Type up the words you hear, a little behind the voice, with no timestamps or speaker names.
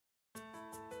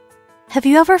Have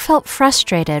you ever felt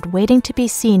frustrated waiting to be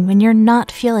seen when you're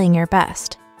not feeling your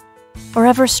best? Or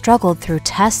ever struggled through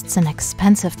tests and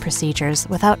expensive procedures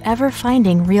without ever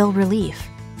finding real relief?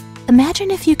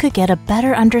 Imagine if you could get a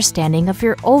better understanding of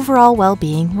your overall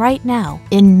well-being right now,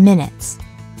 in minutes.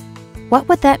 What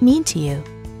would that mean to you,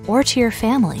 or to your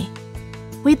family?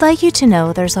 We'd like you to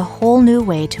know there's a whole new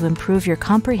way to improve your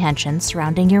comprehension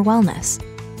surrounding your wellness,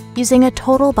 using a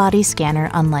total body scanner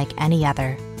unlike any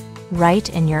other, right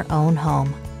in your own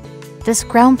home. This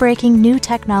groundbreaking new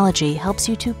technology helps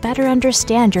you to better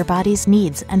understand your body's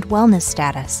needs and wellness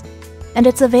status, and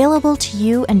it's available to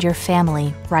you and your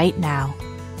family right now.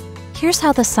 Here's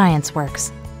how the science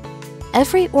works.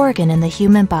 Every organ in the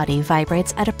human body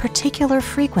vibrates at a particular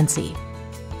frequency.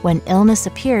 When illness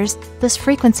appears, this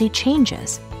frequency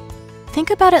changes. Think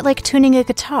about it like tuning a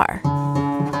guitar.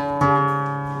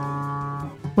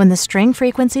 When the string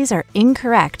frequencies are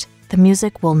incorrect, the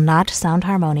music will not sound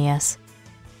harmonious.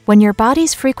 When your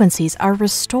body's frequencies are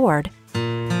restored,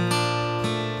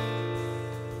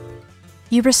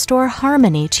 you restore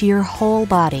harmony to your whole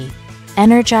body,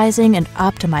 energizing and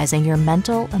optimizing your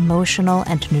mental, emotional,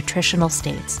 and nutritional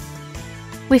states.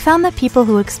 We found that people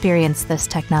who experienced this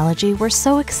technology were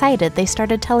so excited they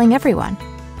started telling everyone.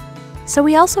 So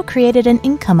we also created an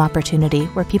income opportunity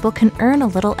where people can earn a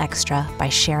little extra by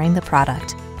sharing the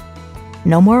product.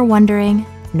 No more wondering,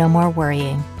 no more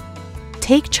worrying.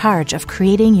 Take charge of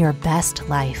creating your best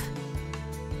life.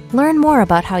 Learn more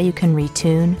about how you can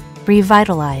retune,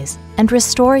 revitalize, and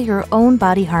restore your own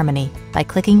body harmony by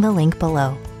clicking the link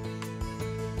below.